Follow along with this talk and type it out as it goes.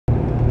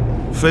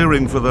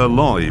Fearing for their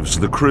lives,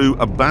 the crew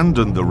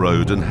abandoned the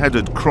road and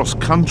headed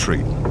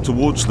cross-country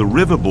towards the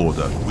river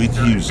border we'd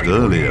used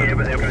earlier. Yeah,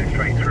 but they're going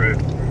straight through.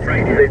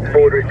 The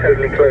border is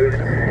totally closed.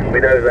 We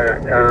know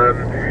that.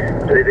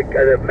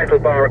 There's a metal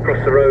bar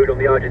across the road on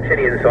the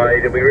Argentinian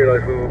side, and we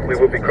realised we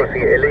would be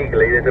crossing it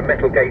illegally. There's a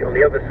metal gate on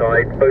the other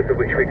side, both of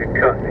which we could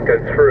cut and go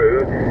through.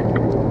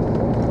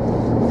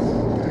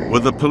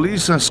 With the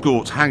police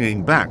escort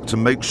hanging back to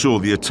make sure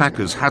the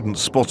attackers hadn't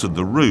spotted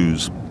the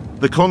ruse,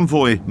 the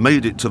convoy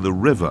made it to the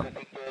river,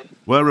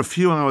 where a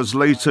few hours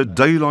later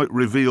daylight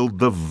revealed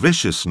the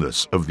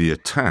viciousness of the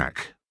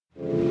attack.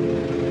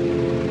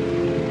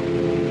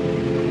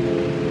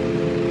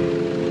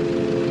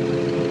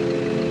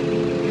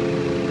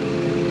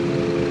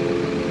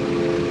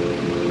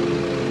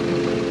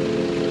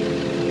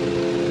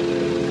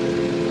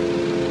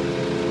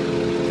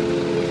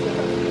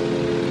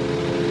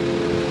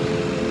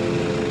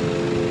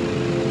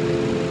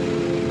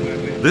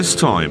 This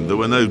time there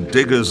were no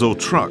diggers or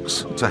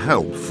trucks to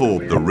help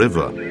ford the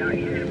river.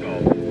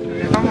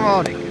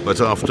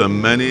 But after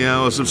many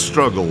hours of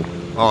struggle,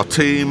 our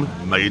team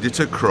made it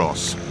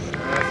across.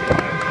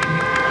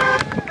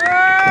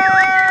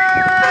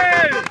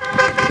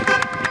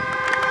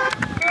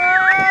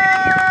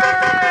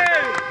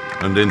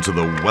 And into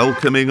the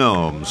welcoming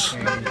arms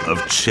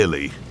of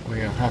Chile.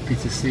 We are happy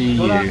to see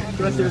you.